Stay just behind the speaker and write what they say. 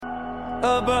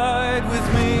Abide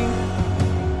with me.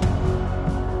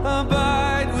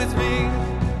 Abide with me.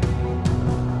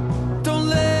 Don't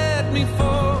let me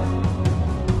fall.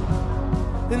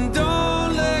 And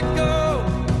don't let go.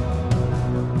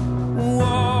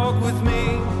 Walk with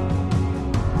me.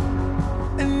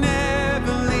 And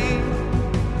never leave.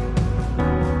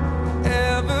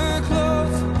 Ever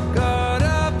close. God,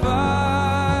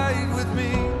 abide with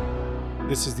me.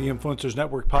 This is the Influencers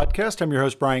Network podcast. I'm your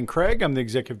host, Brian Craig. I'm the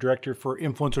executive director for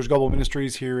Influencers Global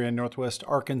Ministries here in Northwest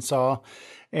Arkansas.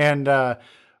 And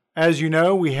as you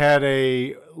know, we had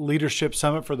a leadership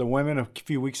summit for the women a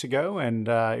few weeks ago, and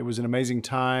it was an amazing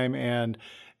time. And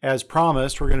as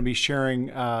promised, we're going to be sharing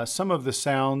some of the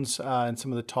sounds and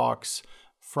some of the talks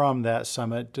from that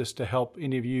summit, just to help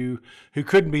any of you who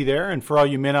couldn't be there. And for all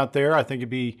you men out there, I think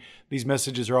these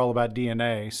messages are all about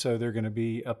DNA, so they're going to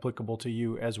be applicable to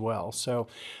you as well. So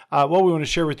what we want to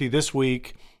share with you this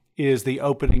week is the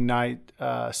opening night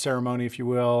ceremony, if you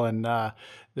will. And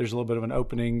there's a little bit of an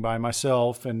opening by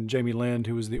myself and Jamie Lind,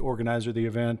 who was the organizer of the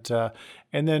event.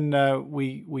 And then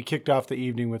we kicked off the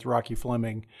evening with Rocky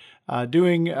Fleming,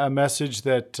 doing a message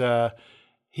that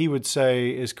he would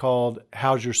say is called,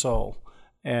 "How's your soul?"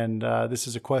 And this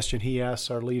is a question he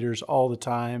asks our leaders all the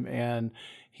time. And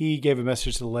he gave a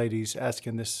message to the ladies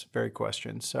asking this very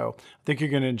question. So I think you're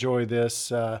going to enjoy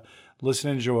this.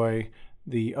 Listen and enjoy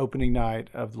the opening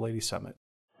night of the Ladies Summit.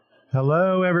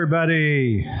 Hello,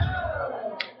 everybody.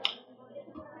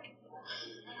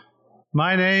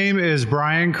 My name is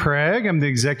Brian Craig. I'm the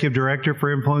executive director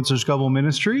for Influencers Global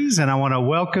Ministries, and I want to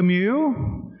welcome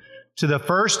you to the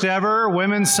first ever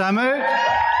Women's Summit.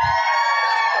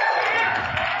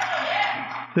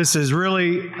 This is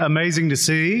really amazing to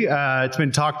see. It's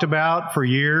been talked about for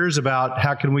years about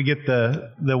how can we get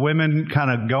the women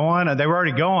kind of going. They were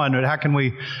already going, but how can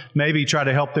we maybe try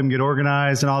to help them get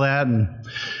organized and all that? And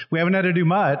we haven't had to do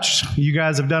much. You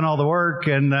guys have done all the work,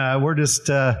 and we're just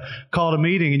called a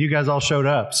meeting, and you guys all showed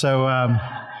up. So,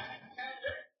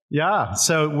 yeah,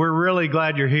 so we're really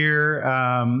glad you're here.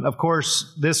 Of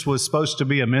course, this was supposed to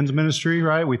be a men's ministry,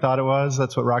 right? We thought it was.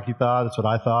 That's what Rocky thought. That's what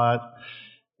I thought.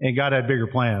 And God had bigger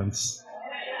plans.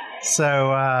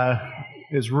 So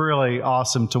it's really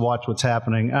awesome to watch what's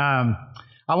happening. I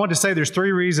want to say there's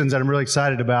 3 reasons that I'm really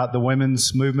excited about the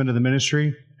women's movement of the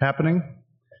ministry happening.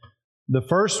 The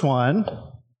first one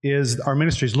is our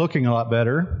ministry is looking a lot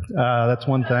better. That's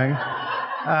one thing.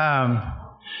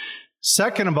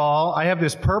 Second of all, I have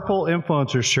this purple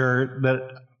influencer shirt that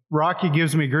Rocky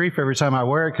gives me grief every time I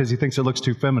wear it because he thinks it looks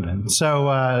too feminine.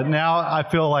 So now I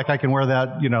feel like I can wear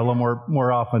that, a little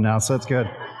more often now. So that's good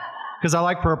because I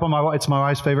like purple. It's my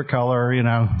wife's favorite color,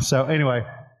 So anyway,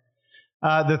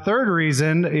 the third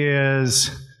reason is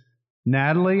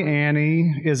Natalie,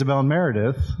 Annie, Isabel, and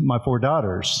Meredith, my 4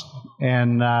 daughters.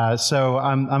 And so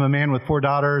I'm a man with 4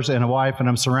 daughters and a wife, and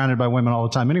I'm surrounded by women all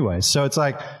the time anyway. So it's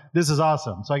like, this is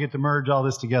awesome. So I get to merge all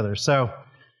this together. So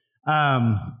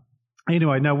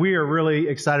anyway, no, we are really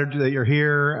excited that you're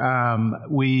here.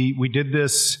 We did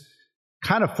this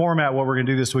kind of format, what we're going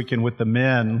to do this weekend with the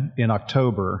men in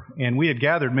October. And we had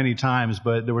gathered many times,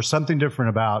 but there was something different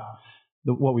about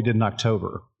what we did in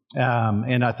October.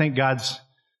 And I think God's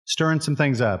stirring some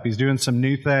things up. He's doing some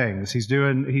new things. He's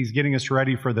getting us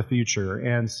ready for the future.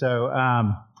 And so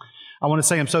I want to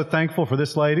say I'm so thankful for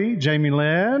this lady, Jamie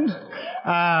Lind.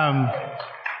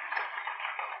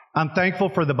 I'm thankful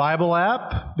for the Bible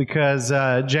app because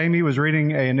Jamie was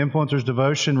reading an Influencers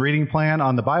Devotion reading plan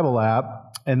on the Bible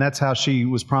app, and that's how she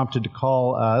was prompted to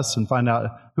call us and find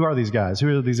out who are these guys,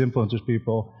 who are these influencers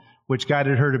people, which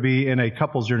guided her to be in a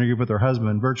couples journey group with her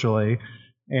husband virtually.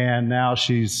 And now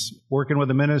she's working with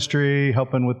the ministry,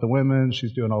 helping with the women.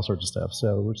 She's doing all sorts of stuff.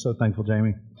 So we're so thankful,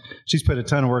 Jamie. She's put a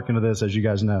ton of work into this, as you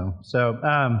guys know. So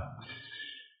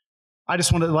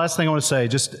the last thing I want to say,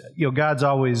 God's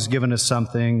always given us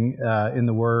something in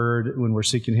the Word when we're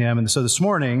seeking Him. And so this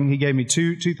morning, He gave me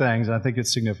two things, and I think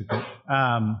it's significant.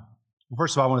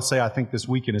 First of all, I want to say I think this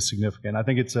weekend is significant. I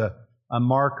think it's a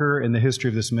marker in the history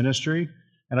of this ministry,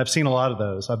 and I've seen a lot of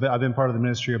those. I've been part of the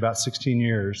ministry about 16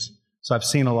 years, so I've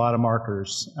seen a lot of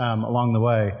markers along the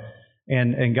way.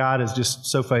 And God is just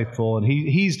so faithful, and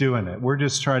He's doing it. We're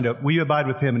just we abide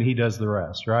with Him, and He does the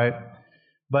rest, right?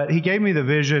 But He gave me the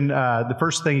vision. The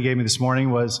first thing He gave me this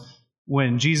morning was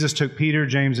when Jesus took Peter,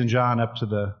 James, and John up to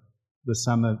the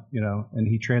summit, and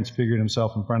He transfigured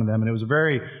Himself in front of them. And it was a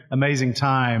very amazing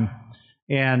time.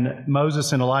 And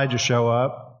Moses and Elijah show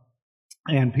up,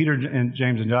 and Peter and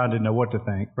James and John didn't know what to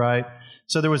think, right?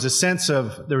 So there was a sense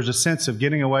of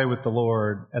getting away with the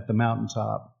Lord at the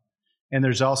mountaintop. And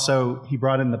there's also, He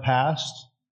brought in the past.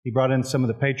 He brought in some of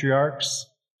the patriarchs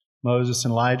Moses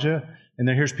and Elijah, and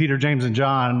then here's Peter, James, and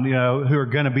John, who are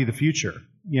going to be the future,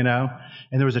 And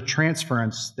there was a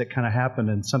transference that kind of happened,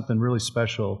 and something really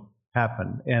special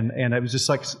happened. And it was just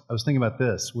like, I was thinking about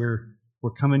this. We're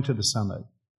coming to the summit.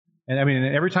 And I mean,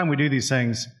 every time we do these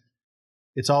things,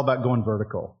 it's all about going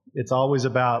vertical. It's always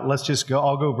about, let's just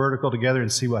all go vertical together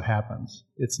and see what happens.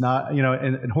 It's not,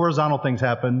 and horizontal things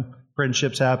happen,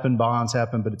 friendships happen, bonds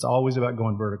happen, but it's always about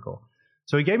going vertical.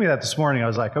 So he gave me that this morning. I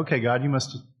was like, okay, God, you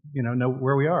must, know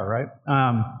where we are, right?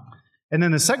 And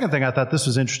then the second thing, I thought this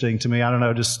was interesting to me. I don't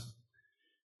know,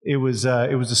 it was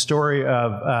a story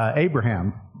of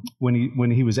Abraham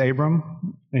when he was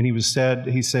Abram, and he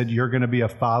said, you're going to be a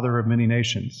father of many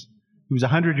nations. He was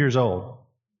 100 years old.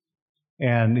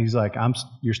 And he's like,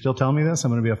 you're still telling me this? I'm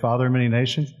going to be a father of many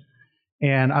nations?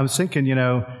 And I was thinking,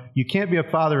 you can't be a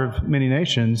father of many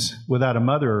nations without a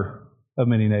mother of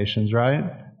many nations, right?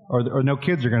 Or no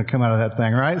kids are going to come out of that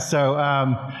thing, right?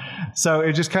 So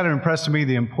it just kind of impressed me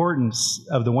the importance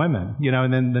of the women,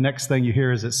 and then the next thing you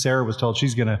hear is that Sarah was told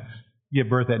she's going to give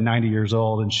birth at 90 years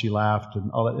old, and she laughed,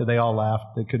 and they all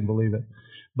laughed. They couldn't believe it.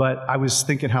 But I was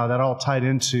thinking how that all tied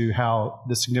into how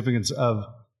the significance of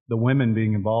the women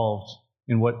being involved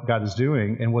in what God is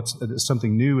doing, and what's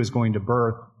something new is going to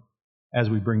birth as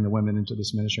we bring the women into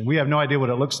this ministry. We have no idea what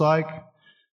it looks like,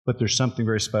 but there's something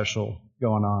very special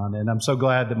going on. And I'm so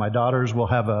glad that my daughters will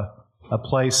have a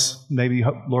place, maybe,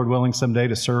 Lord willing, someday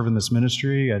to serve in this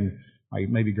ministry, and my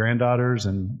maybe granddaughters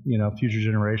and, future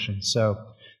generations. So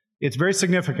it's very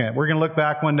significant. We're going to look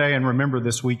back one day and remember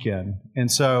this weekend. And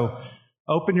so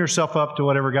open yourself up to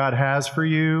whatever God has for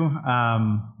you,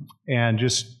 and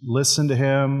just listen to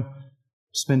Him,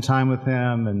 spend time with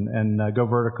Him, and go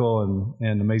vertical,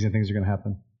 and amazing things are going to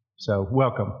happen. So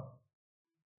welcome.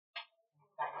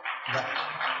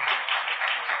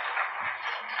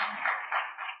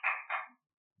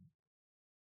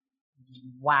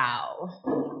 Wow.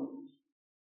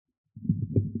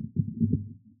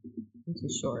 I'm too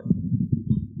short. Can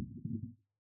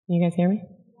you guys hear me?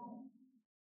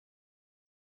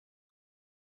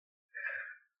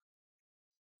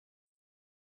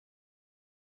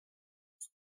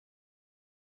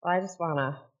 Well, I just want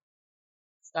to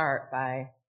start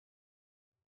by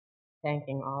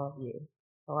thanking all of you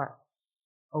for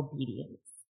obedience.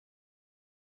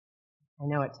 I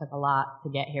know it took a lot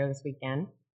to get here this weekend,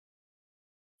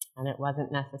 and it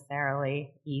wasn't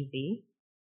necessarily easy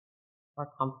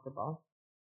or comfortable.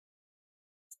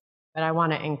 But I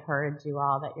want to encourage you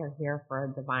all that you're here for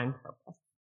a divine purpose.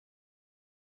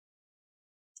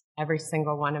 Every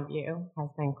single one of you has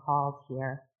been called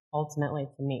here ultimately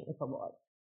to meet with the Lord.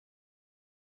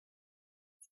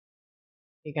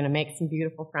 You're going to make some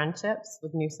beautiful friendships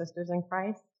with new sisters in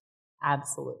Christ?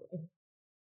 Absolutely.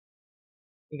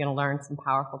 You're going to learn some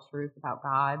powerful truth about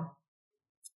God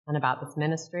and about this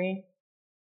ministry.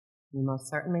 You most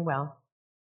certainly will.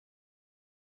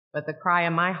 But the cry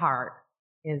of my heart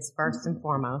is, first and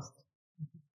foremost,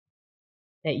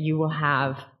 that you will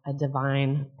have a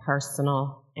divine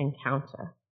personal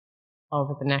encounter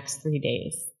over the next 3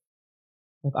 days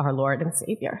with our Lord and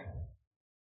Savior,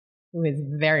 who is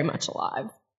very much alive,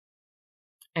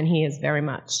 and He is very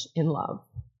much in love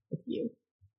with you.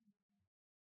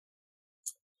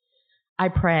 I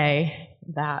pray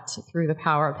that through the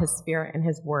power of His Spirit and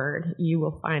His Word, you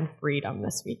will find freedom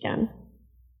this weekend,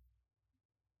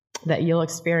 that you'll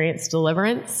experience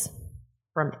deliverance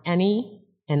from any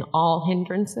and all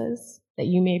hindrances that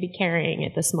you may be carrying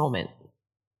at this moment,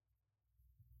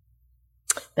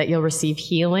 that you'll receive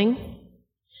healing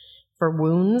for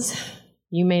wounds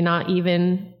you may not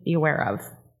even be aware of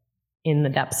in the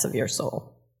depths of your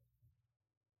soul.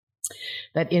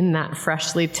 That in that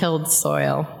freshly tilled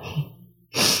soil,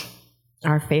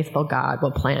 our faithful God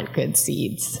will plant good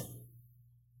seeds.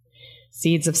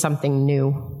 Seeds of something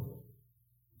new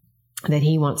that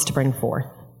He wants to bring forth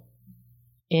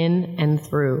in and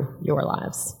through your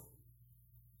lives.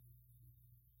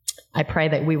 I pray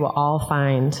that we will all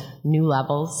find new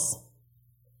levels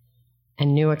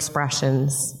and new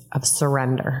expressions of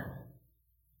surrender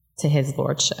to His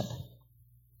Lordship.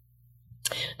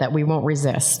 That we won't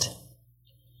resist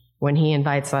when He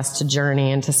invites us to journey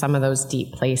into some of those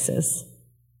deep places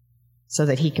so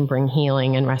that He can bring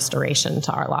healing and restoration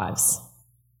to our lives.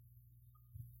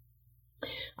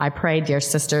 I pray, dear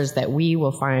sisters, that we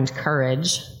will find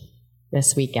courage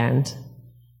this weekend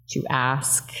to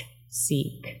ask,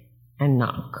 seek, and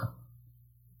knock,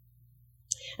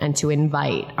 and to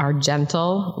invite our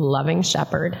gentle, loving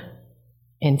shepherd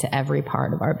into every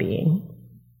part of our being.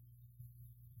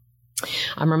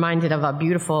 I'm reminded of a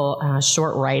beautiful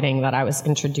short writing that I was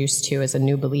introduced to as a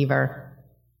new believer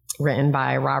written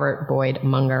by Robert Boyd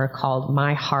Munger called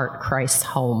My Heart, Christ's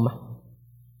Home.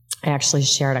 I actually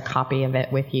shared a copy of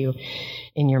it with you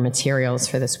in your materials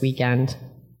for this weekend.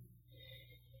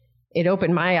 It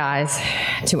opened my eyes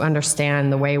to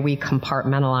understand the way we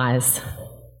compartmentalize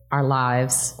our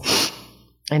lives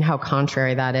and how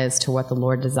contrary that is to what the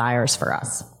Lord desires for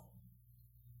us.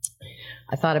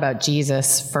 I thought about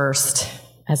Jesus first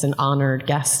as an honored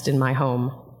guest in my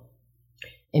home,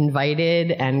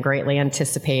 invited and greatly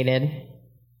anticipated.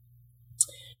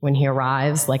 When he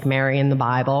arrives, like Mary in the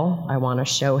Bible, I want to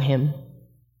show him,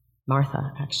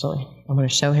 Martha, actually, I want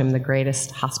to show him the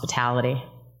greatest hospitality.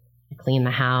 I clean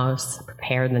the house,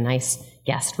 prepare the nice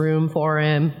guest room for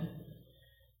him,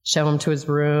 show him to his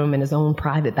room and his own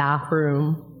private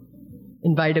bathroom,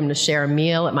 invite him to share a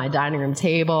meal at my dining room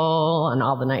table and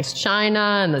all the nice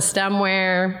china and the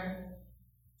stemware.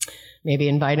 Maybe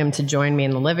invite him to join me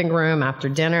in the living room after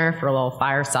dinner for a little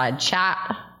fireside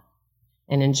chat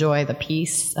and enjoy the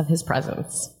peace of his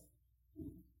presence.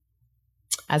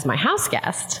 As my house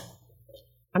guest,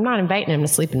 I'm not inviting him to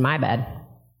sleep in my bed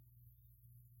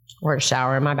or to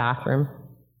shower in my bathroom.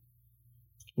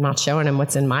 I'm not showing him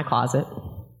what's in my closet.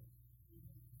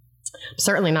 I'm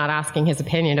certainly not asking his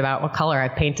opinion about what color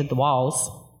I've painted the walls.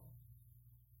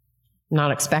 I'm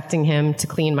not expecting him to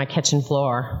clean my kitchen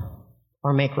floor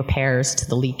or make repairs to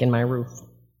the leak in my roof.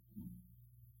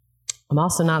 I'm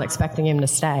also not expecting him to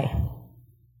stay.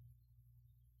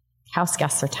 House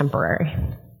guests are temporary.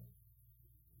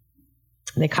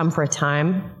 They come for a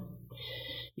time,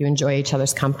 you enjoy each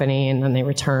other's company, and then they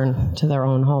return to their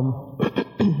own home.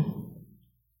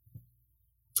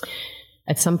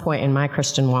 At some point in my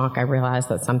Christian walk, I realized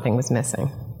that something was missing.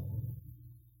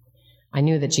 I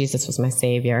knew that Jesus was my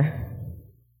Savior,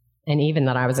 and even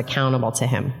that I was accountable to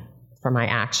him for my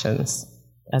actions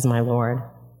as my Lord.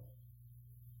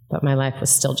 But my life was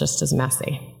still just as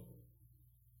messy.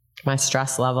 My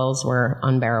stress levels were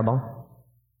unbearable.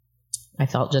 I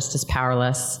felt just as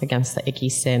powerless against the icky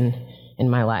sin in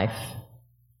my life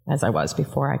as I was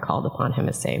before I called upon him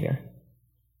as Savior.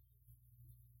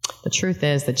 The truth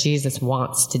is that Jesus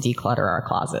wants to declutter our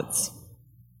closets.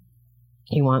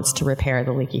 He wants to repair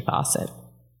the leaky faucet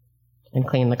and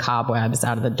clean the cobwebs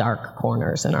out of the dark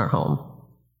corners in our home.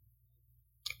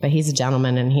 But he's a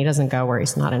gentleman, and he doesn't go where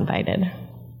he's not invited.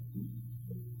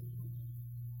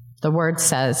 The word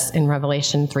says in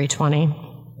Revelation 3:20,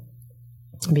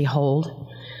 "Behold,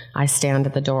 I stand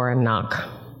at the door and knock.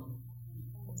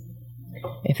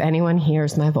 If anyone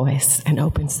hears my voice and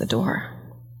opens the door,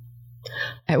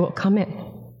 I will come in,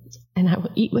 and I will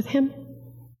eat with him,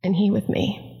 and he with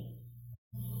me."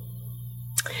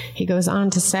 He goes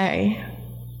on to say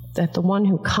that the one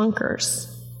who conquers,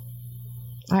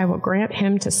 I will grant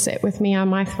him to sit with me on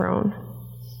my throne,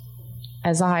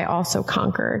 as I also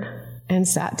conquered and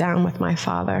sat down with my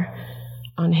Father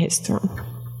on his throne.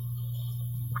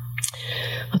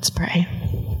 Let's pray.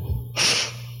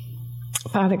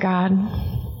 Father God,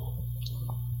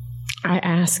 I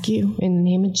ask you in the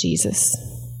name of Jesus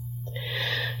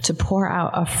to pour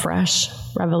out a fresh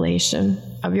revelation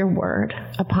of your word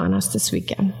upon us this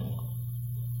weekend.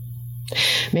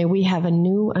 May we have a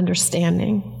new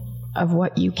understanding of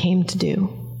what you came to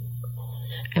do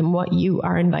and what you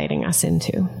are inviting us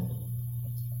into.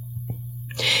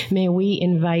 May we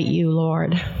invite you,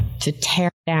 Lord, to tear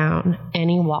down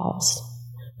any walls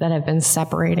that have been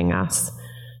separating us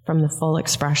from the full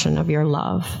expression of your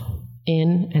love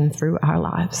in and through our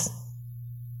lives.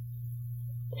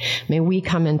 May we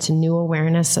come into new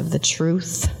awareness of the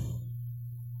truth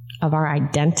of our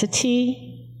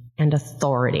identity and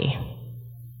authority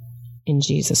in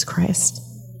Jesus Christ.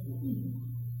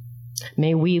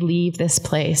 May we leave this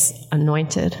place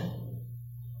anointed,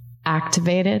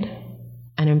 activated,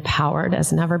 and empowered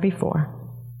as never before,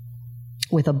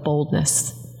 with a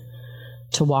boldness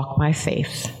to walk by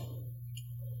faith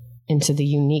into the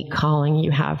unique calling you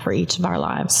have for each of our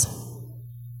lives.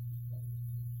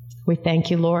 We thank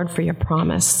you, Lord, for your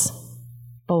promise,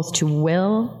 both to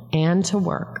will and to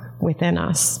work within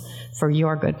us for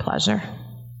your good pleasure.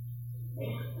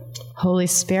 Holy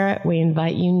Spirit, we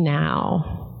invite you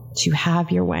now to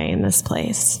have your way in this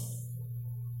place,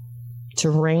 to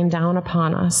rain down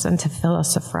upon us and to fill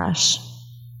us afresh.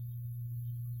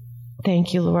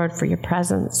 Thank you, Lord, for your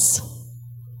presence.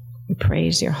 We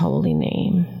praise your holy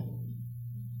name.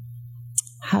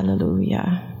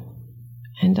 Hallelujah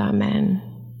and amen.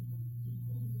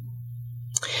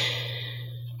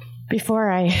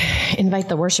 Before I invite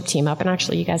the worship team up, and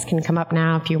actually you guys can come up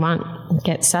now if you want,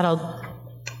 get settled.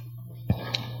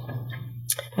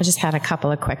 I just had a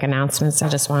couple of quick announcements I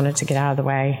just wanted to get out of the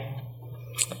way.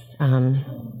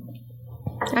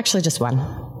 Actually, just one.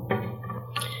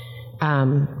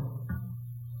 I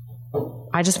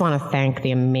just want to thank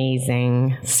the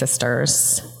amazing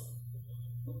sisters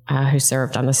who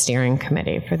served on the steering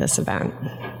committee for this event.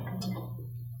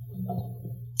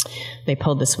 They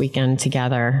pulled this weekend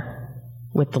together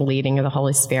with the leading of the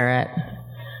Holy Spirit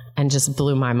and just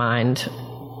blew my mind.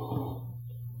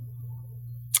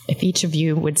 If each of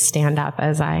you would stand up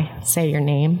as I say your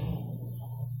name.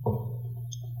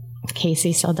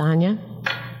 Casey Saldana,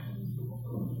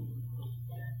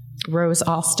 Rose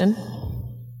Alston,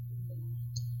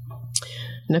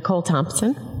 Nicole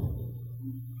Thompson,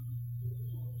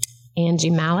 Angie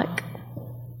Malik,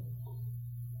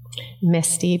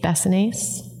 Misty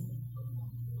Bessanace,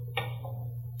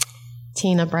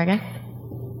 Tina Breggeth,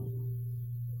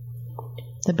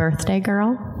 the birthday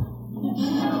girl,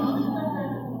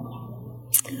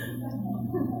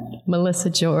 Melissa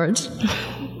George,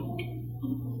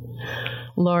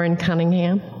 Lauren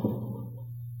Cunningham,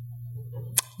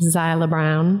 Zyla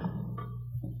Brown,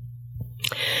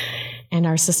 and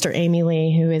our sister Amy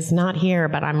Lee, who is not here,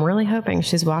 but I'm really hoping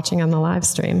she's watching on the live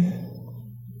stream.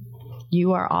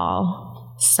 You are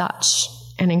all such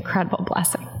an incredible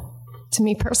blessing to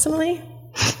me personally,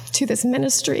 to this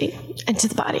ministry, and to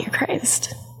the body of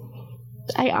Christ.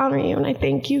 I honor you and I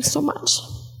thank you so much.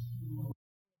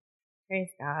 Praise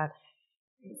God.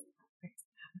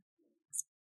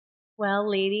 Well,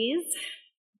 ladies,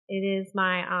 it is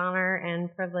my honor and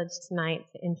privilege tonight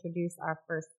to introduce our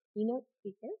first keynote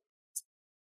speaker,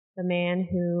 the man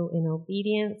who, in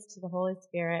obedience to the Holy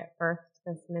Spirit, birthed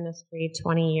this ministry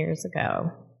 20 years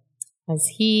ago, as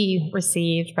he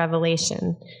received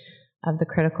revelation of the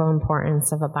critical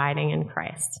importance of abiding in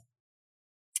Christ,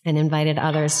 and invited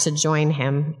others to join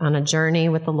him on a journey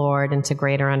with the Lord into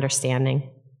greater understanding.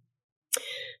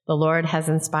 The Lord has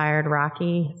inspired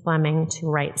Rocky Fleming to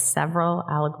write several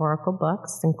allegorical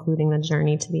books, including The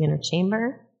Journey to the Inner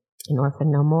Chamber, An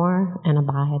Orphan No More, and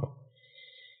Abide,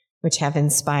 which have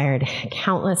inspired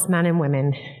countless men and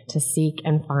women to seek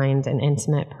and find an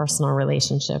intimate personal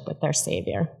relationship with their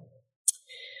Savior.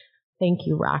 Thank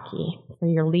you, Rocky, for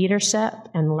your leadership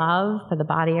and love for the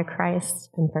body of Christ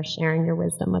and for sharing your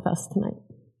wisdom with us tonight.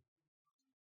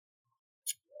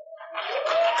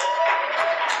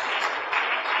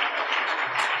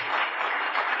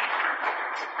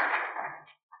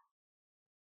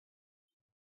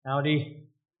 Howdy.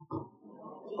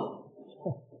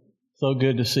 So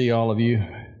good to see all of you.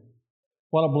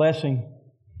 What a blessing.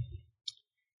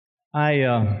 I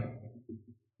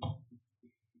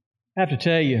have to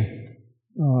tell you,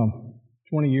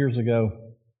 20 years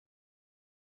ago,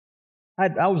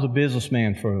 I was a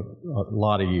businessman for a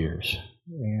lot of years.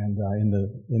 And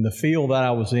in the field that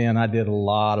I was in, I did a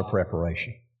lot of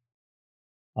preparation.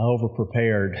 I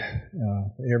over-prepared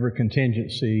every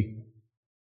contingency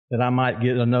that I might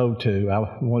get a no to. I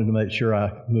wanted to make sure I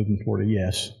moved them toward a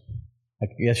yes. I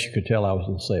guess you could tell I was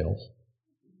in sales.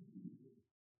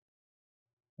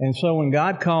 And so when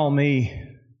God called me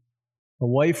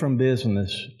away from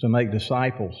business to make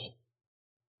disciples,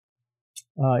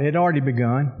 it had already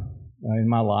begun in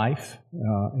my life.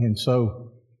 And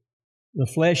so the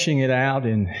fleshing it out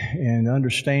and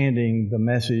understanding the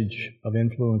message of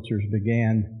influencers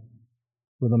began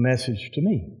with a message to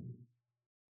me.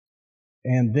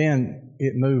 And then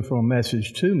it moved from a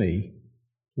message to me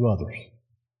to others.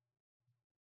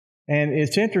 And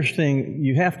it's interesting,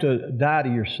 you have to die to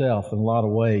yourself in a lot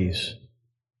of ways.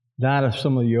 Die to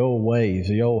some of your old ways,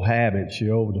 the old habits,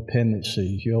 your old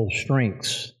dependencies, your old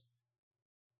strengths.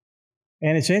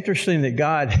 And it's interesting that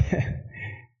God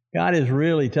has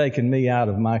really taken me out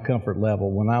of my comfort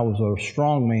level. When I was a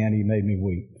strong man, He made me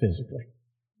weak physically.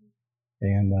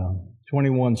 And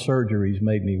 21 surgeries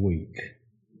made me weak.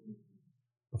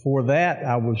 Before that,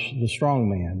 I was the strong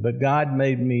man, but God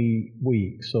made me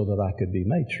weak so that I could be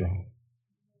made strong.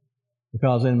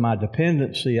 Because in my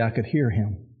dependency, I could hear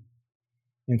Him.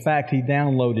 In fact, He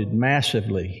downloaded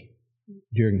massively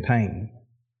during pain.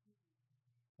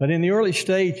 But in the early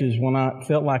stages, when I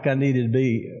felt like I needed to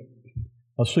be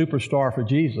a superstar for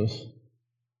Jesus,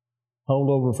 hold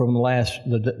over from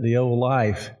the old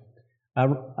life,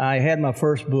 I had my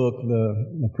first book,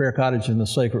 the Prayer Cottage in the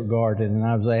Sacred Garden, and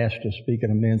I was asked to speak at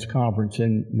a men's conference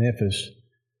in Memphis.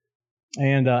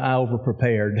 And I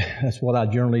over-prepared. That's what I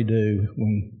generally do.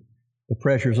 When the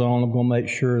pressure's on, I'm going to make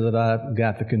sure that I've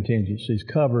got the contingencies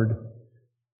covered.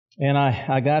 And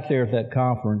I got there at that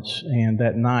conference, and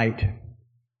that night,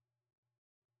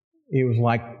 it was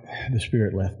like the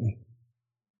Spirit left me.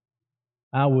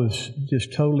 I was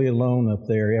just totally alone up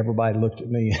there. Everybody looked at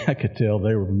me. I could tell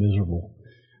they were miserable.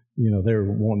 You know, they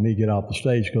were wanting me to get off the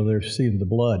stage because they were seeing the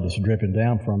blood that's dripping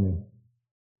down from me.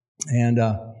 And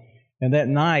And that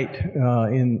night,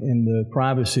 in the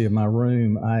privacy of my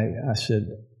room, I said,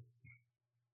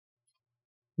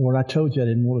 Lord, I told you I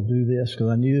didn't want to do this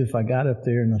because I knew if I got up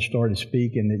there and I started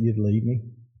speaking that you'd leave me.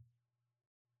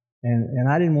 And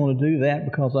I didn't want to do that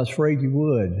because I was afraid you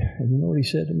would. And you know what he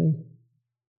said to me?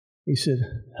 He said,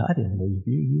 I didn't leave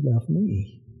you, you left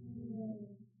me.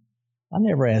 I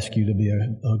never asked you to be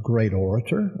a great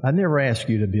orator. I never asked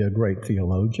you to be a great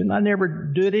theologian. I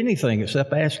never did anything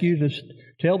except ask you to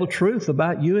tell the truth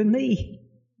about you and me.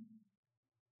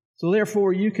 So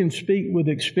therefore, you can speak with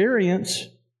experience,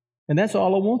 and that's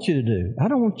all I want you to do. I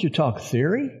don't want you to talk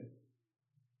theory.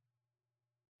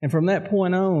 And from that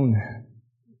point on,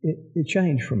 it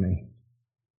changed for me.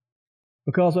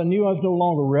 Because I knew I was no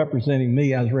longer representing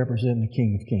me, I was representing the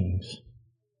King of Kings.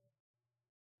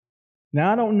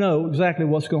 Now, I don't know exactly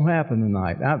what's going to happen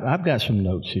tonight. I've got some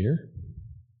notes here.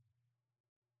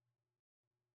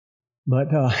 But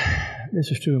this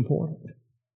is too important.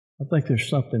 I think there's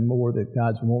something more that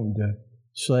God's wanting to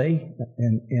say,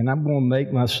 and I'm going to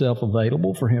make myself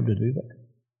available for Him to do that.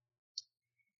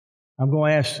 I'm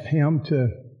going to ask Him to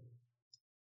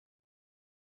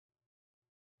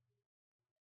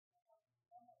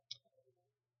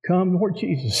come, Lord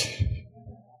Jesus.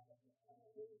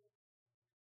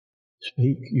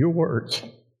 Speak your words.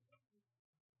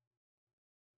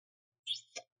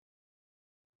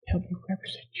 Help me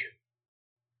represent you.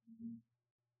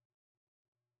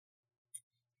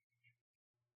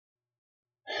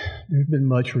 There's been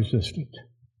much resistance.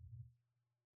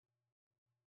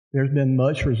 There's been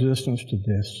much resistance to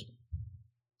this.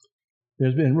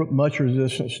 There's been much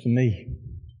resistance to me.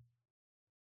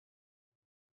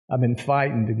 I've been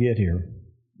fighting to get here,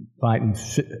 fighting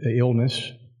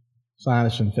illness,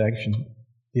 sinus infection,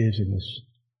 dizziness.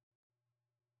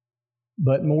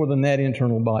 But more than that,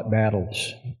 internal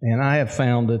battles. And I have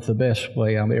found that the best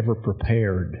way I'm ever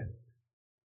prepared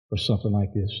for something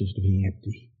like this is to be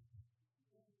empty.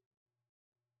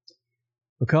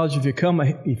 Because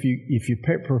if you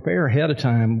prepare ahead of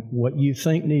time what you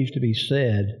think needs to be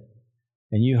said,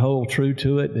 and you hold true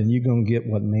to it, then you're going to get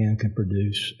what man can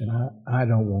produce. And I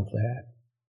don't want that.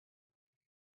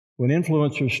 When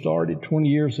influencers started 20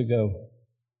 years ago,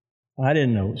 I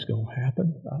didn't know it was going to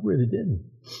happen. I really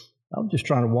didn't. I was just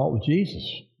trying to walk with Jesus.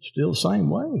 Still the same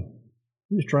way.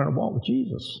 I'm just trying to walk with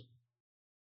Jesus.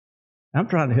 I'm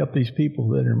trying to help these people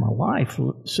that are in my life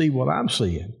see what I'm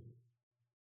seeing.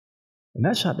 And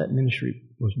that's how that ministry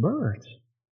was birthed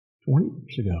 20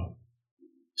 years ago.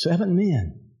 7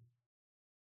 men.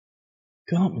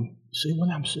 Come and see what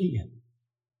I'm seeing.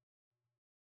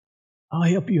 I'll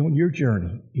help you on your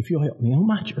journey if you'll help me on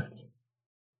my journey.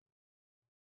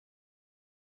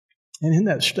 And in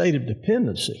that state of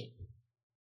dependency,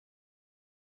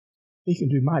 He can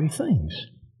do mighty things.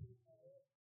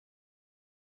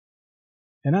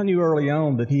 And I knew early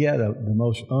on that He had the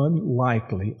most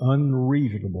unlikely,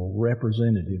 unreasonable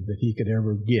representative that He could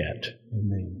ever get in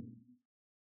me.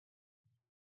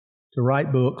 To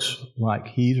write books like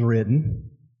He's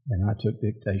written, and I took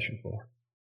dictation for.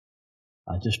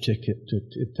 I just took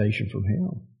dictation from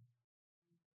Him.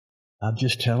 I'm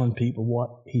just telling people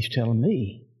what He's telling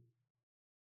me.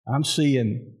 I'm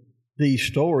seeing these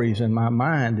stories in my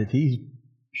mind that He's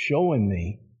showing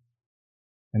me,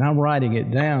 and I'm writing it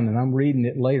down, and I'm reading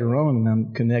it later on, and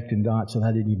I'm connecting dots that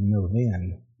I didn't even know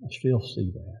then. I still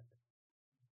see that.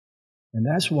 And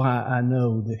that's why I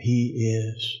know that He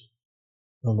is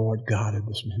the Lord God of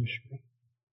this ministry.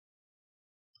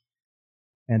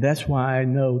 And that's why I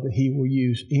know that He will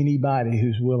use anybody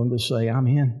who's willing to say, I'm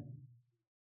in.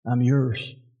 I'm yours.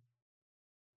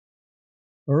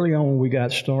 Early on when we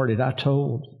got started, I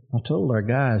told our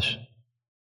guys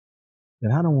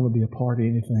that I don't want to be a part of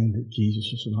anything that Jesus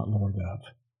is not Lord of.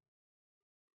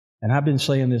 And I've been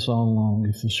saying this all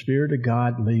along. If the Spirit of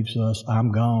God leaves us,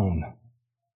 I'm gone.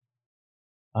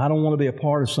 I don't want to be a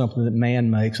part of something that man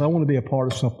makes. I want to be a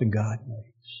part of something God makes.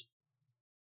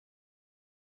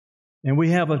 And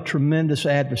we have a tremendous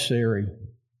adversary.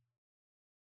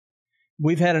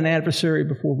 We've had an adversary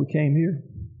before we came here.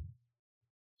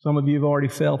 Some of you have already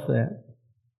felt that.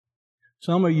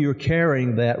 Some of you are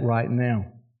carrying that right now.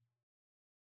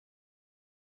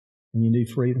 And you need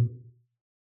freedom.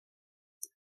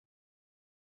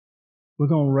 We're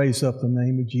going to raise up the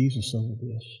name of Jesus over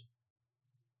this.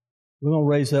 We're going to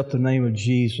raise up the name of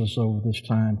Jesus over this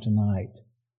time tonight.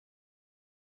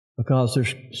 Because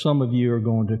there's some of you are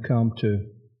going to come to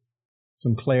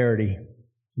some clarity,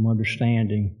 some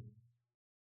understanding,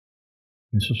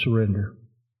 and some surrender.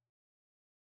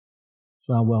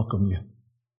 So I welcome you.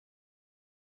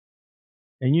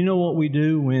 And you know what we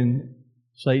do when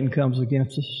Satan comes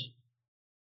against us?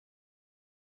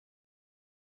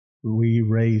 We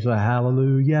raise a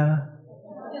hallelujah.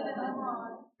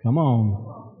 Come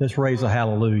on. Let's raise a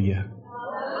hallelujah.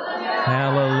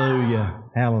 Hallelujah.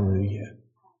 Hallelujah.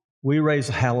 We raise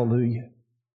a hallelujah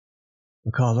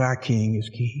because our King is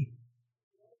King.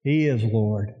 He is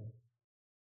Lord.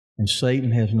 And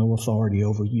Satan has no authority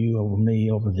over you, over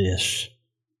me, over this.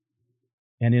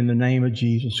 And in the name of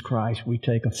Jesus Christ, we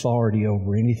take authority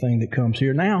over anything that comes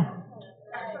here now.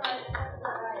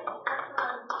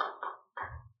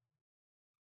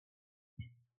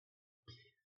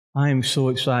 I am so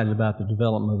excited about the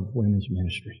development of women's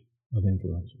ministry of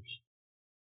influencers.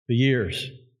 For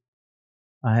years,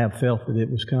 I have felt that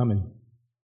it was coming.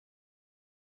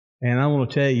 And I want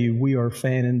to tell you, we are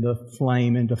fanning the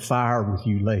flame into fire with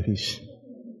you ladies.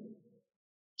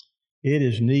 It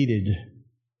is needed.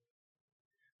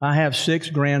 I have 6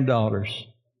 granddaughters.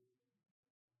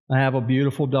 I have a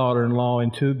beautiful daughter-in-law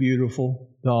and 2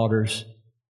 beautiful daughters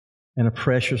and a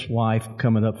precious wife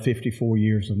coming up 54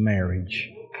 years of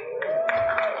marriage.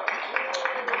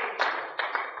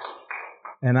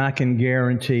 And I can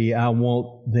guarantee I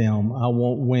want them, I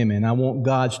want women, I want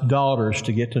God's daughters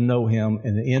to get to know Him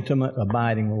in an intimate,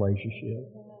 abiding relationship.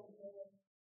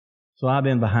 So I've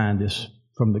been behind this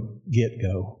from the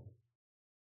get-go.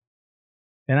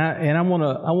 And I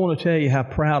want to tell you how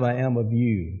proud I am of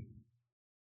you,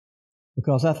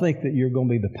 because I think that you're going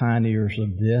to be the pioneers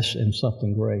of this and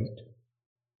something great.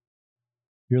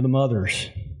 You're the mothers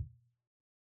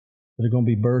that are going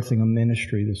to be birthing a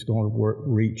ministry that's going to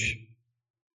reach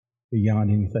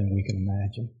beyond anything we can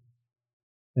imagine.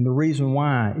 And the reason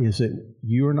why is that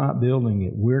you're not building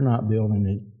it, we're not building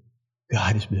it,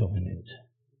 God is building it.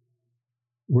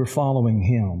 We're following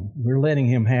Him. We're letting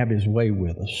Him have His way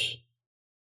with us.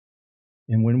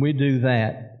 And when we do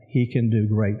that, He can do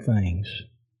great things.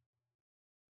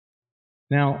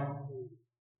 Now,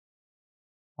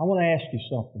 I want to ask you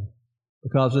something,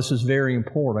 because this is very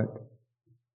important.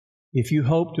 If you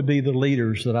hope to be the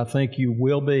leaders that I think you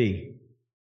will be,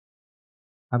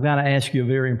 I've got to ask you a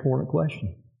very important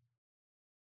question.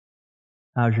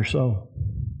 How's your soul?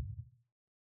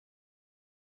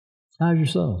 How's your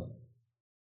soul?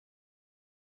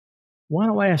 Why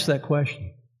do I ask that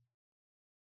question?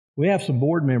 We have some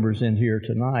board members in here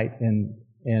tonight, and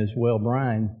as well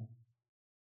Brian,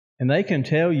 and they can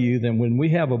tell you that when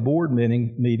we have a board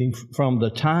meeting, from the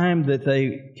time that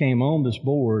they came on this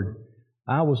board,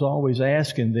 I was always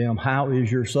asking them, how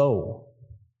is your soul?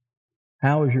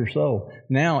 How is your soul?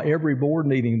 Now, every board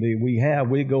meeting that we have,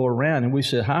 we go around and we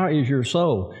say, how is your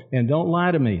soul? And don't lie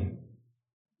to me.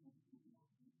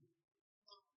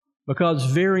 Because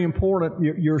it's very important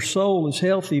your soul is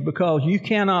healthy, because you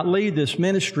cannot lead this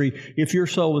ministry if your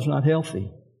soul is not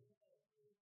healthy.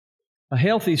 A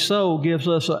healthy soul gives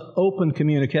us an open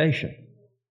communication.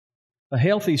 A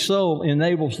healthy soul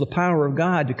enables the power of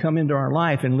God to come into our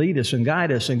life and lead us and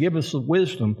guide us and give us the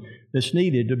wisdom that's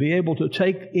needed to be able to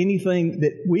take anything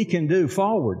that we can do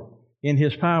forward in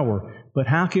His power. But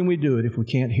how can we do it if we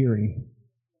can't hear Him?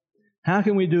 How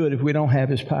can we do it if we don't have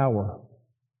His power?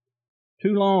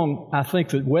 Too long, I think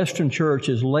that Western church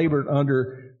has labored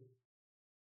under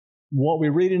what we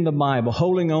read in the Bible,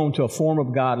 holding on to a form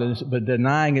of godliness, but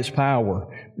denying its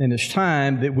power. And it's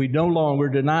time that we no longer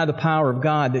deny the power of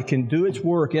God that can do its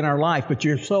work in our life, but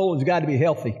your soul has got to be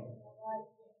healthy.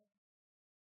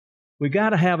 We've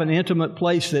got to have an intimate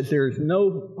place that there's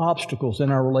no obstacles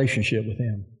in our relationship with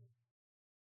Him.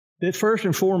 That first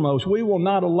and foremost, we will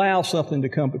not allow something to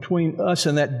come between us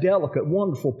and that delicate,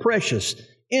 wonderful, precious,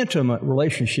 intimate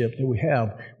relationship that we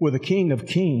have with the King of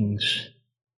Kings,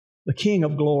 the King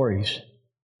of Glories,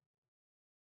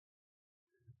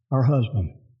 our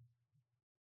husband.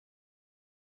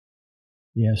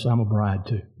 Yes, I'm a bride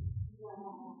too.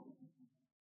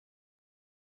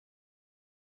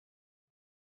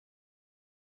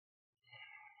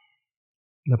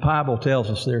 The Bible tells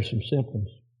us there's some symptoms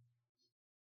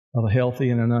of a healthy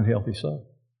and an unhealthy soul.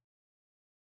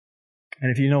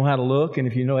 And if you know how to look, and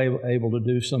if you know able to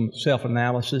do some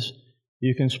self-analysis,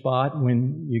 you can spot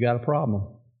when you got a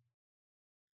problem.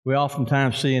 We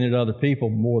oftentimes see it in other people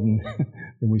more than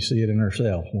we see it in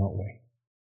ourselves, don't we?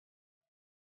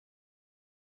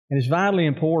 And it's vitally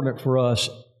important for us,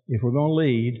 if we're going to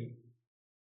lead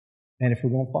and if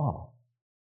we're going to follow,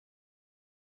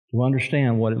 to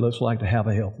understand what it looks like to have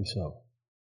a healthy soul.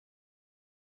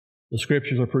 The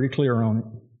Scriptures are pretty clear on it.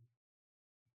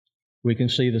 We can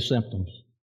see the symptoms.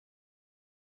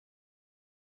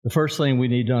 The first thing we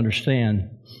need to understand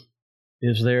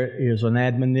is there is an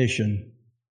admonition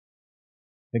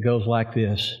that goes like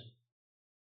this: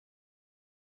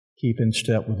 keep in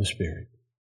step with the Spirit.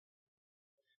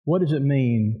 What does it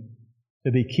mean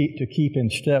to keep in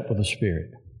step with the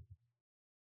Spirit.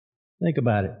 Think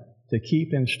about it. To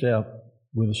keep in step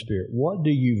with the Spirit. What do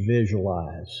you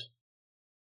visualize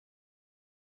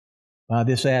by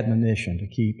this admonition to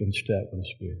keep in step with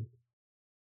the Spirit?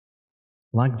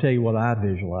 Well, I can tell you what I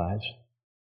visualize.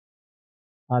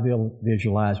 I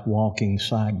visualize walking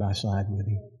side by side with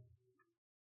Him.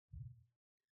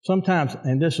 Sometimes,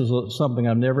 and this is something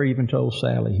I've never even told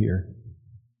Sally here,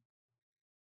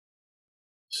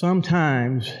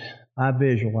 sometimes I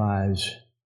visualize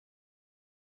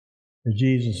that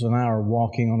Jesus and I are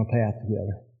walking on a path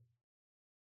together.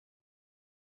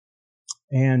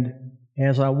 And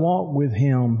as I walk with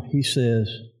Him, He says,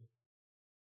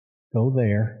 go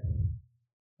there,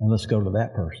 and let's go to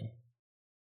that person.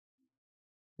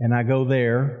 And I go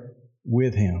there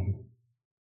with Him.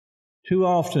 Too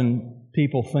often,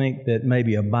 people think that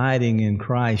maybe abiding in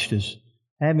Christ is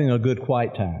having a good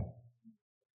quiet time,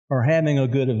 or having a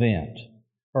good event,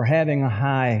 or having a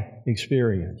high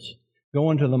experience,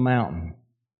 going to the mountain.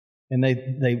 And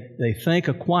they think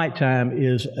a quiet time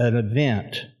is an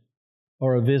event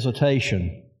or a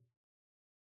visitation.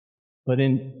 But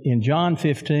in John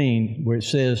 15, where it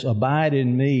says, abide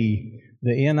in me,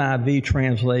 the NIV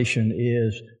translation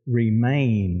is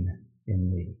remain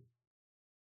in me.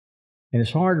 And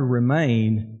it's hard to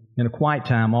remain in a quiet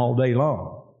time all day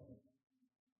long.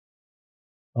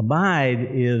 Abide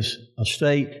is a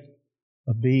state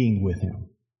of being with Him,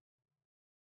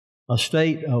 a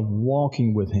state of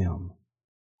walking with Him,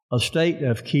 a state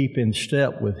of keeping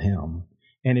step with Him.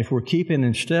 And if we're keeping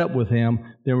in step with Him,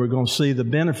 then we're going to see the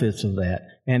benefits of that.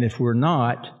 And if we're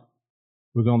not,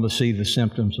 we're going to see the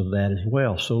symptoms of that as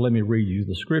well. So let me read you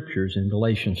the scriptures in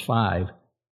Galatians 5,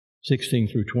 16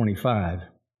 through 25.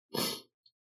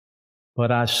 But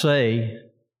I say,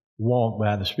 walk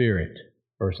by the Spirit,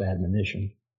 first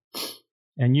admonition,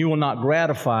 and you will not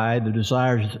gratify the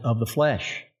desires of the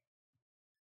flesh.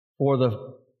 For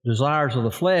the desires of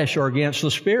the flesh are against the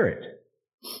Spirit,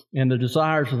 and the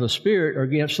desires of the Spirit are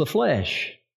against the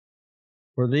flesh.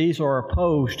 For these are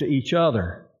opposed to each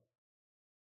other,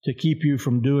 to keep you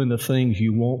from doing the things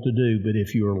you want to do. But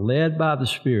if you are led by the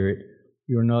Spirit,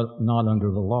 you're not under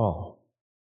the law.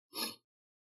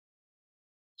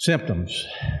 Symptoms.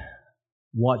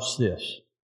 Watch this.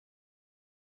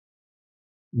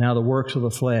 Now the works of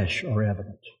the flesh are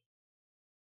evident.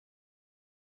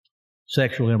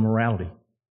 Sexual immorality,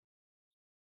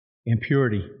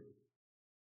 impurity,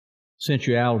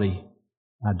 sensuality,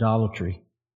 idolatry,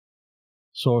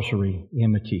 sorcery,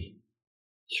 enmity,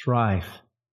 strife,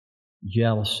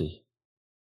 jealousy,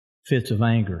 fits of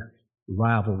anger,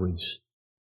 rivalries,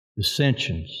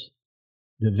 dissensions,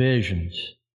 divisions,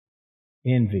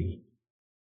 envy,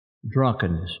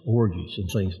 drunkenness, orgies, and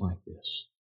things like this.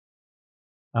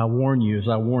 I warn you, as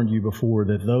I warned you before,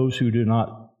 that those who do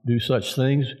not do such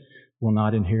things will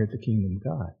not inherit the kingdom of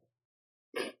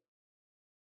God.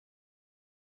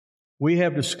 We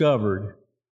have discovered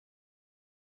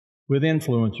with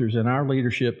influencers in our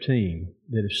leadership team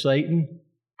that if Satan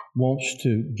wants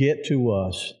to get to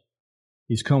us,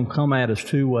 he's come at us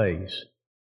two ways: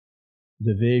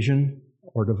 division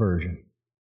or diversion.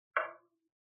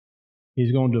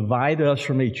 He's going to divide us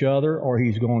from each other, or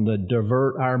he's going to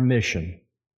divert our mission.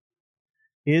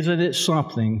 Isn't it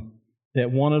something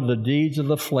that one of the deeds of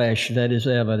the flesh that is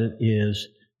evident is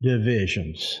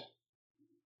divisions,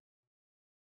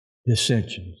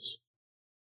 dissensions?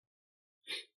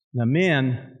 Now,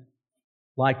 men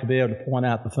like to be able to point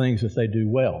out the things that they do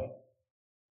well.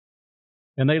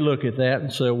 And they look at that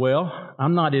and say, well,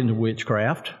 I'm not into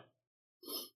witchcraft.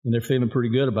 And they're feeling pretty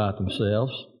good about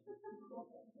themselves.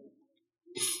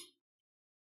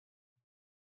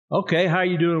 Okay, how are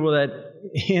you doing with that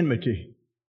enmity?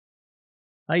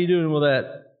 How are you doing with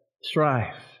that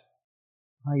strife?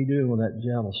 How are you doing with that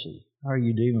jealousy? How are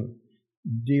you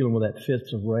dealing with that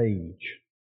fits of rage?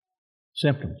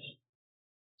 Symptoms.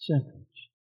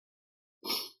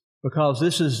 Because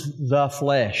this is the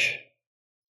flesh.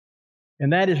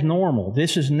 And that is normal.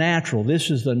 This is natural. This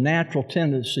is the natural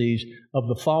tendencies of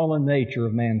the fallen nature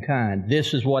of mankind.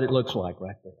 This is what it looks like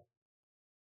right there.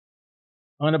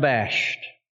 Unabashed.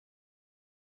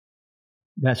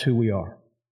 That's who we are.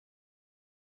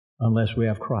 Unless we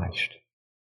have Christ.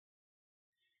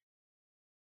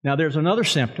 Now there's another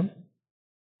symptom,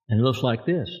 and it looks like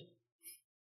this.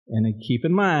 And then keep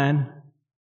in mind,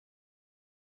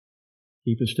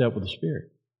 keep in step with the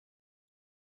Spirit.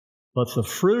 But the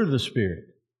fruit of the Spirit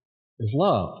is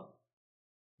love,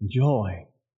 and joy,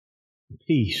 and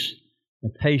peace,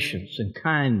 and patience, and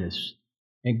kindness,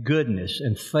 and goodness,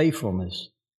 and faithfulness,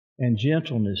 and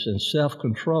gentleness, and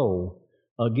self-control.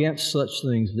 Against such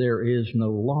things there is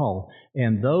no law.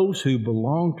 And those who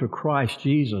belong to Christ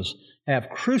Jesus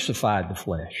have crucified the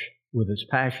flesh with its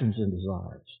passions and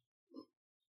desires.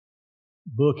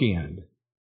 Bookend.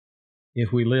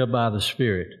 If we live by the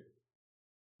Spirit,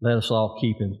 let us also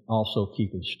keep in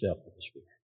step with the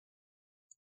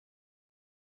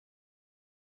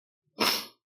Spirit.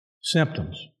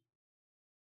 Symptoms.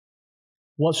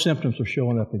 What symptoms are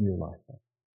showing up in your life?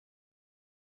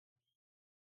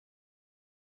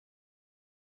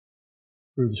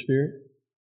 Fruit of the Spirit?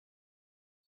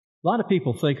 A lot of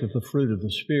people think that the fruit of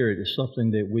the Spirit is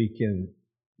something that we can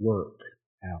work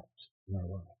out in our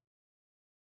life.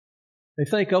 They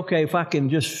think, okay, if I can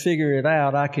just figure it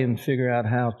out, I can figure out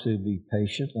how to be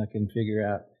patient. I can figure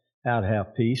out how to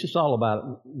have peace. It's all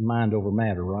about mind over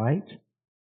matter, right?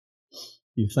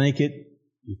 You think it,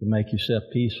 you can make yourself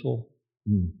peaceful.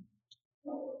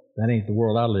 That ain't the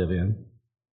world I live in.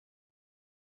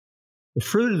 The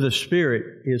fruit of the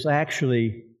Spirit is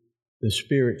actually the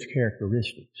Spirit's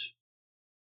characteristics.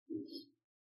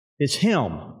 It's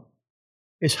Him.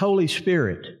 It's Holy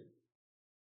Spirit.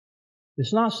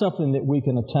 It's not something that we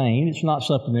can attain. It's not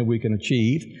something that we can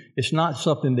achieve. It's not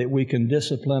something that we can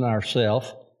discipline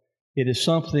ourselves. It is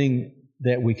something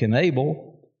that we can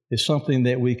enable. It's something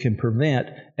that we can prevent.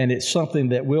 And it's something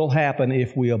that will happen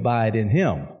if we abide in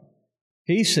Him.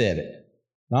 He said it,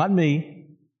 not me.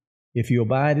 If you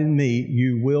abide in me,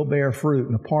 you will bear fruit.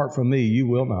 And apart from me, you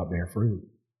will not bear fruit.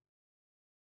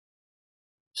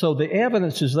 So the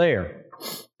evidence is there.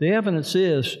 The evidence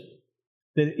is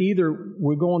that either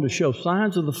we're going to show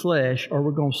signs of the flesh or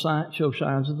we're going to show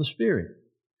signs of the Spirit.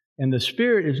 And the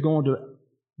Spirit is going to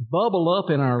bubble up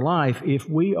in our life if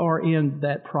we are in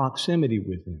that proximity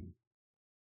with Him.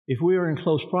 If we are in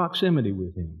close proximity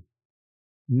with Him.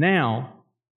 Now,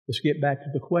 let's get back to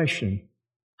the question,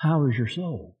 how is your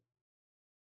soul?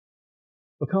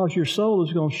 Because your soul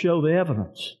is going to show the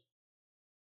evidence.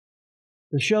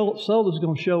 The soul is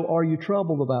going to show, are you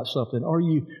troubled about something? Are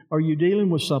you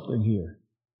dealing with something here?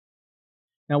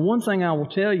 Now, one thing I will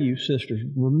tell you, sisters,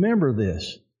 remember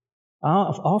this. I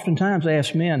oftentimes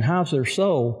ask men, how's their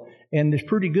soul? And it's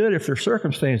pretty good if their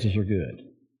circumstances are good.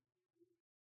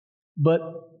 But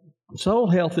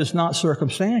soul health is not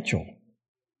circumstantial.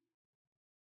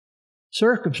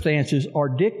 Circumstances are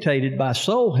dictated by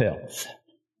soul health,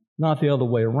 not the other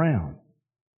way around.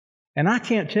 And I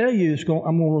can't tell you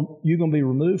you're going to be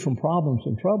removed from problems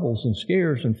and troubles and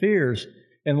scares and fears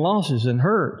and losses and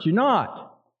hurts. You're not.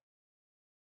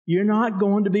 You're not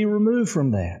going to be removed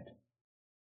from that.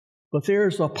 But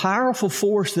there's a powerful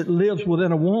force that lives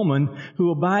within a woman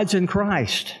who abides in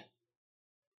Christ.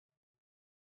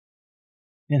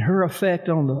 And her effect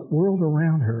on the world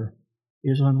around her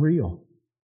is unreal.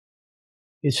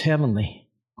 It's heavenly.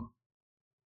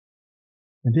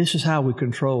 And this is how we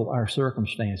control our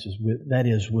circumstances. That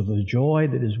is, with the joy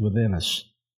that is within us,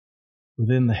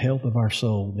 within the health of our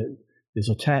soul that is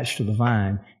attached to the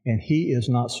vine. And He is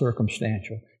not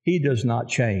circumstantial. He does not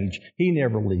change. He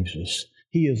never leaves us.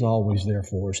 He is always there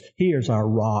for us. He is our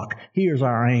rock. He is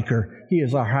our anchor. He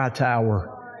is our high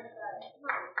tower.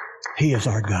 He is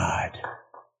our God.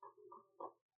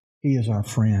 He is our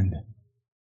friend.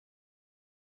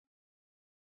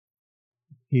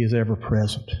 He is ever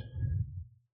present.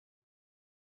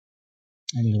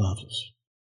 And He loves us.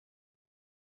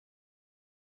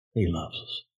 He loves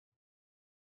us.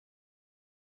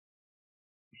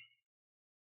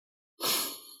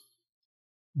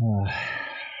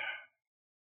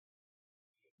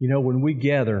 When we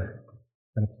gather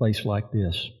at a place like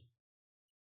this,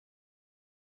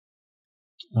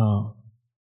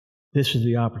 this is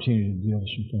the opportunity to deal with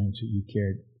some things that you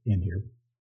carried in here.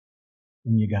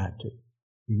 And you got to.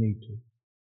 You need to.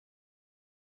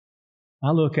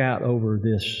 I look out over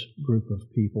this group of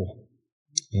people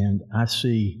and I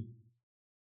see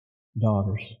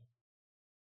daughters.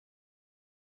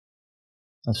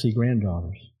 I see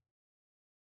granddaughters.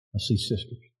 I see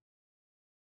sisters.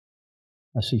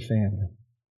 I see family.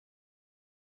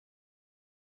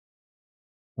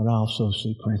 But I also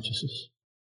see princesses.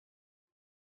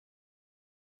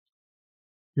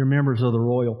 You're members of the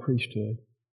royal priesthood.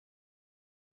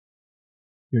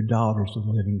 You're daughters of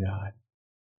the living God.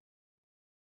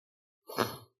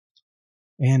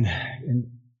 And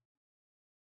in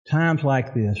times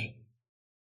like this,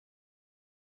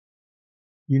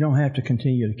 you don't have to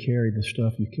continue to carry the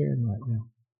stuff you're carrying right now.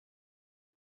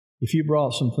 If you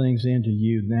brought some things into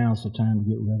you, now's the time to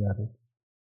get rid of it.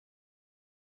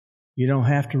 You don't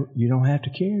have to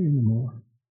carry it anymore.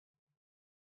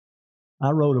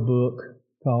 I wrote a book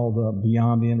called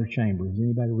Beyond the Inner Chamber. Has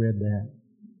anybody read that?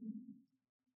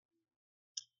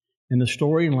 And the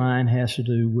storyline has to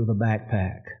do with a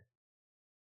backpack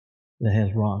that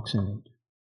has rocks in it.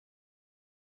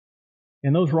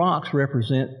 And those rocks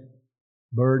represent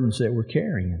burdens that we're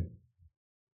carrying.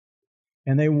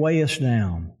 And they weigh us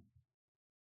down.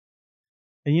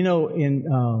 And you know, in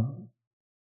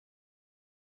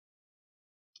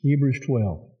Hebrews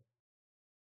 12,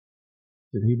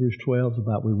 Hebrews 12 is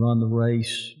about we run the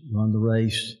race,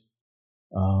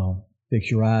 fix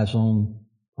your eyes on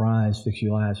prize, fix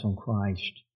your eyes on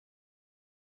Christ.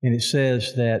 And it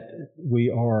says that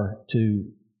we are to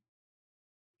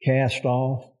cast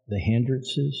off the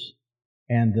hindrances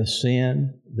and the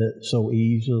sin that so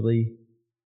easily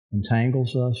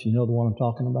entangles us. You know the one I'm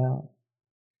talking about?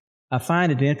 I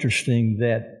find it interesting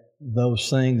that those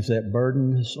things that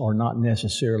burden us are not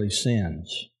necessarily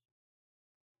sins.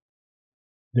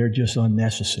 They're just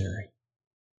unnecessary.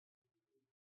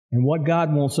 And what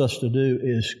God wants us to do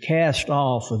is cast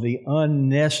off of the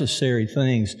unnecessary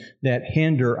things that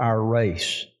hinder our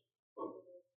race,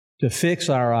 to fix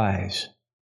our eyes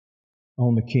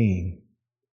on the King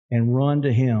and run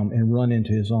to Him and run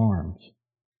into His arms.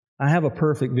 I have a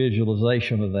perfect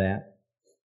visualization of that.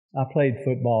 I played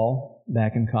football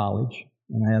back in college,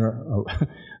 and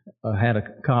I had a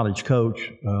college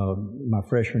coach my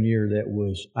freshman year that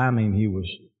was,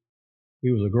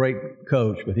 he was a great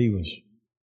coach, but he was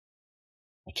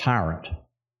a tyrant, to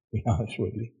be honest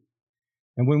with you.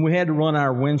 And when we had to run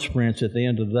our wind sprints at the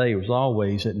end of the day, it was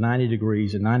always at 90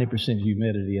 degrees and 90%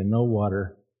 humidity and no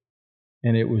water,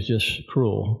 and it was just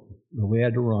cruel. But we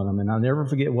had to run them. And I'll never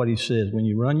forget what he says. When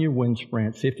you run your wind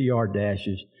sprint, 50-yard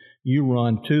dashes, you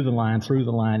run to the line, through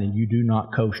the line, and you do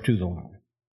not coast to the line.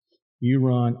 You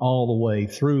run all the way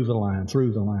through the line,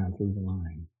 through the line, through the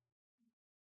line.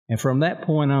 And from that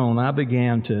point on, I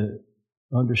began to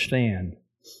understand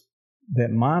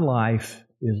that my life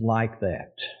is like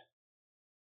that.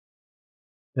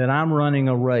 That I'm running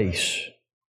a race.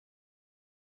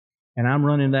 And I'm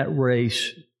running that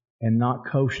race and not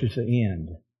coast at the end,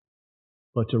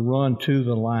 but to run to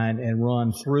the line and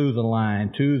run through the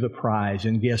line to the prize.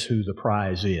 And guess who the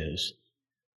prize is?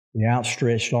 The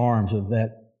outstretched arms of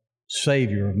that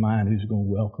Savior of mine who's going to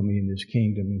welcome me in His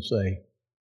kingdom and say,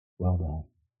 well done.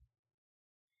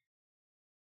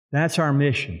 That's our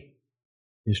mission,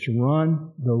 is to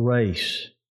run the race.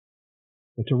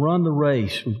 But to run the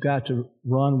race, we've got to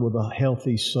run with a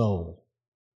healthy soul.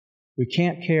 We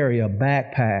can't carry a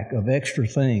backpack of extra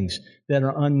things that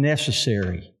are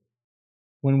unnecessary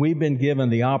when we've been given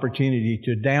the opportunity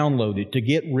to download it, to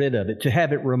get rid of it, to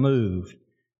have it removed.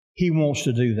 He wants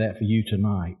to do that for you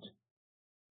tonight.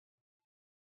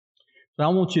 So I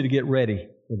want you to get ready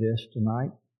for this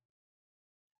tonight.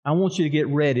 I want you to get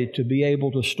ready to be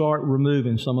able to start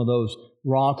removing some of those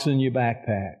rocks in your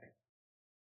backpack,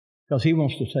 because He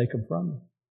wants to take them from you.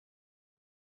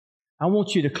 I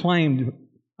want you to claim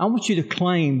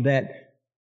that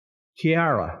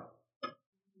tiara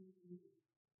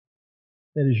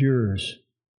that is yours.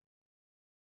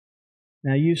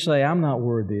 Now you say, I'm not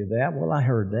worthy of that. Well, I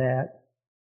heard that.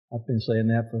 I've been saying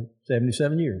that for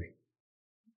 77 years.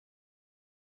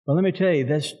 But let me tell you,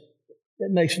 there's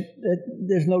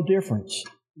no difference.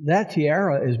 That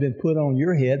tiara has been put on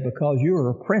your head because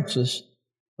you're a princess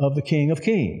of the King of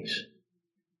Kings.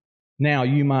 Now,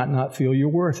 you might not feel you're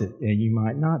worth it, and you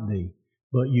might not be,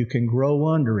 but you can grow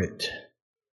under it.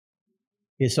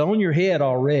 It's on your head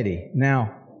already.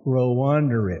 Now, grow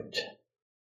under it.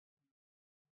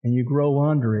 And you grow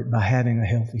under it by having a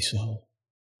healthy soul.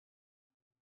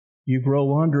 You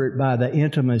grow under it by the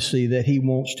intimacy that He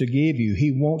wants to give you.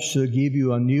 He wants to give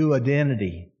you a new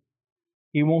identity.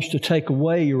 He wants to take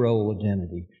away your old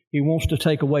identity. He wants to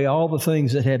take away all the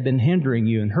things that have been hindering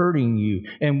you and hurting you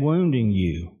and wounding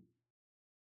you.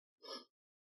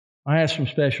 I asked some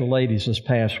special ladies this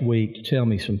past week to tell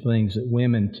me some things that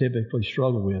women typically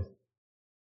struggle with.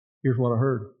 Here's what I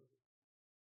heard.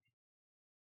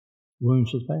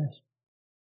 Wounds of the past.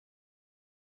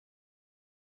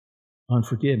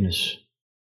 Unforgiveness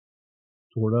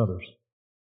toward others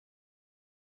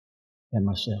and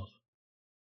myself.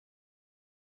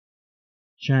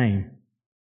 Shame.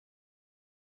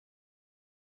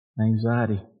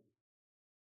 Anxiety.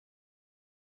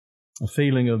 A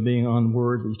feeling of being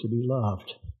unworthy to be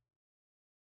loved,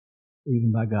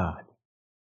 even by God.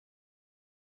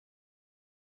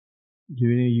 Do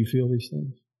any of you feel these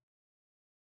things?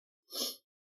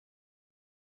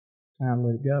 Time to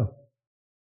let it go.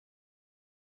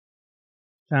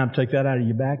 Time to take that out of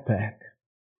your backpack.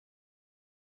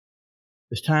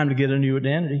 It's time to get a new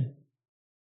identity.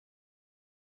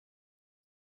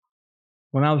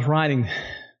 When I was writing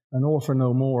An Orphan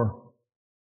No More,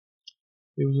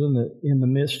 It was in the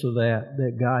midst of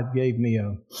that God gave me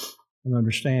an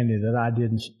understanding that I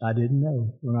didn't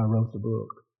know when I wrote the book.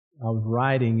 I was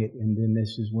writing it, and then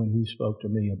this is when He spoke to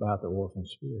me about the orphan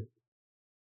spirit.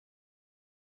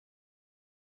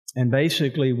 And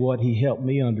basically what He helped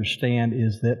me understand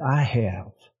is that I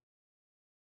have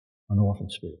an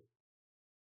orphan spirit.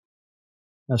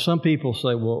 Now some people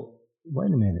say, well,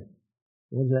 wait a minute,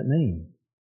 what does that mean?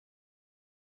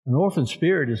 An orphan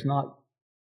spirit is not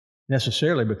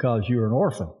necessarily because you're an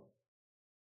orphan.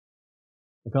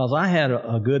 Because I had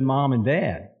a good mom and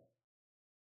dad,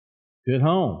 good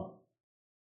home.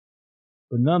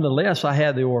 But nonetheless, I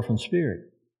had the orphan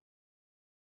spirit.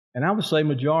 And I would say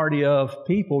majority of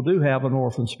people do have an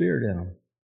orphan spirit in them.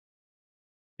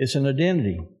 It's an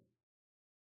identity.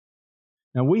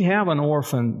 Now, we have an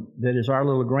orphan that is our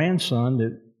little grandson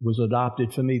that was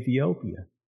adopted from Ethiopia.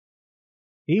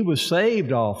 He was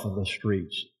saved off of the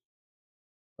streets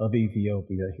of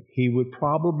Ethiopia. He would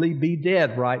probably be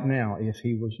dead right now if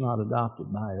he was not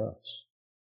adopted by us,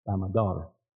 by my daughter.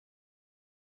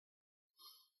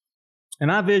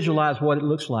 And I visualize what it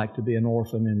looks like to be an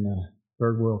orphan in the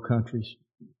third world countries.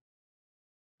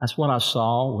 That's what I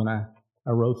saw when I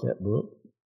wrote that book.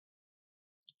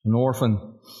 An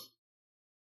orphan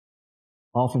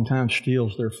oftentimes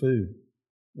steals their food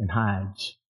and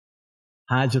hides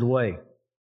it away.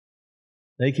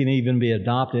 They can even be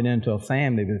adopted into a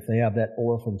family, but if they have that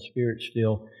orphan spirit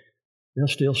still, they'll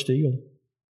still steal.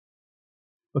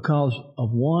 Because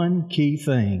of one key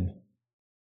thing.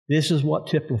 This is what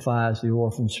typifies the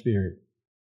orphan spirit.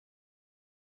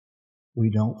 We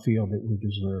don't feel that we're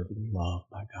deserving love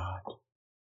by God.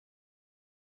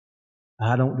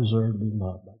 I don't deserve to be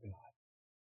loved by God.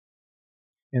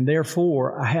 And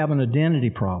therefore, I have an identity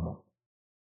problem.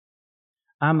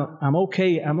 I'm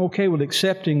okay with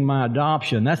accepting my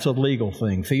adoption. That's a legal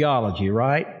thing, theology,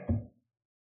 right?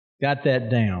 Got that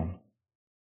down.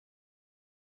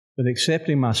 But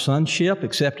accepting my sonship,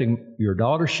 accepting your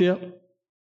daughtership,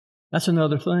 that's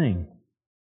another thing.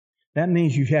 That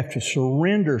means you have to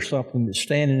surrender something that's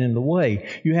standing in the way.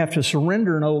 You have to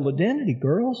surrender an old identity,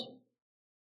 girls.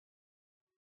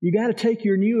 You got to take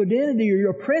your new identity, or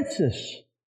you're a princess.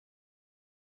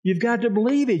 You've got to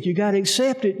believe it. You've got to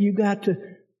accept it. You've got to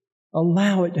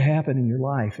allow it to happen in your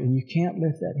life, and you can't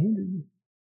let that hinder you.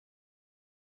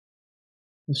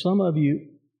 And some of you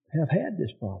have had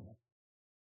this problem.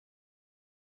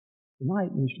 Tonight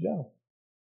it needs to go.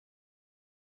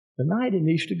 Tonight it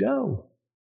needs to go.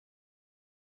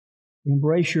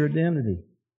 Embrace your identity.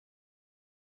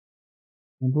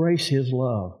 Embrace His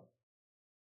love.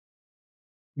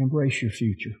 Embrace your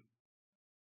future.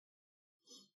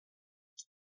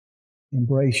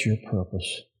 Embrace your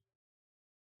purpose.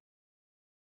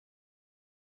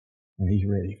 And He's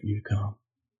ready for you to come.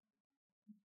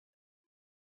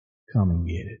 Come and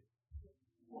get it.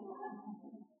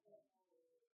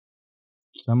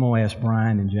 So I'm going to ask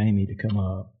Brian and Jamie to come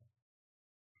up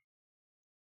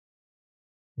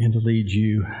and to lead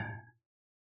you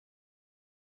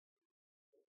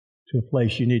to a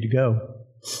place you need to go.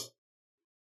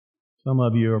 Some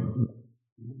of you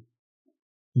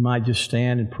might just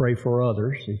stand and pray for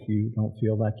others if you don't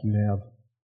feel like you have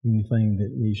anything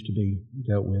that needs to be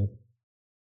dealt with.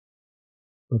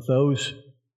 But those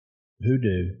who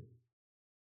do,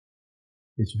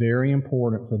 it's very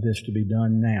important for this to be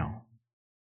done now,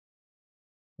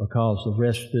 because the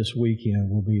rest of this weekend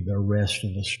will be the rest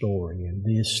of the story, and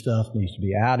this stuff needs to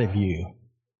be out of you,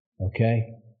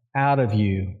 okay? Out of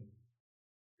you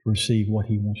to receive what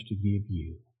He wants to give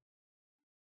you.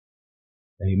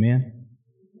 Amen?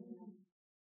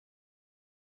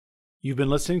 You've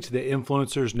been listening to the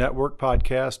Influencers Network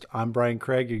podcast. I'm Brian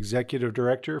Craig, Executive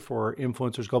Director for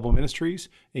Influencers Global Ministries,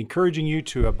 encouraging you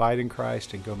to abide in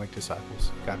Christ and go make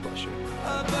disciples. God bless you.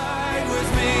 Abide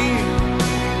with me.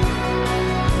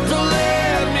 Don't let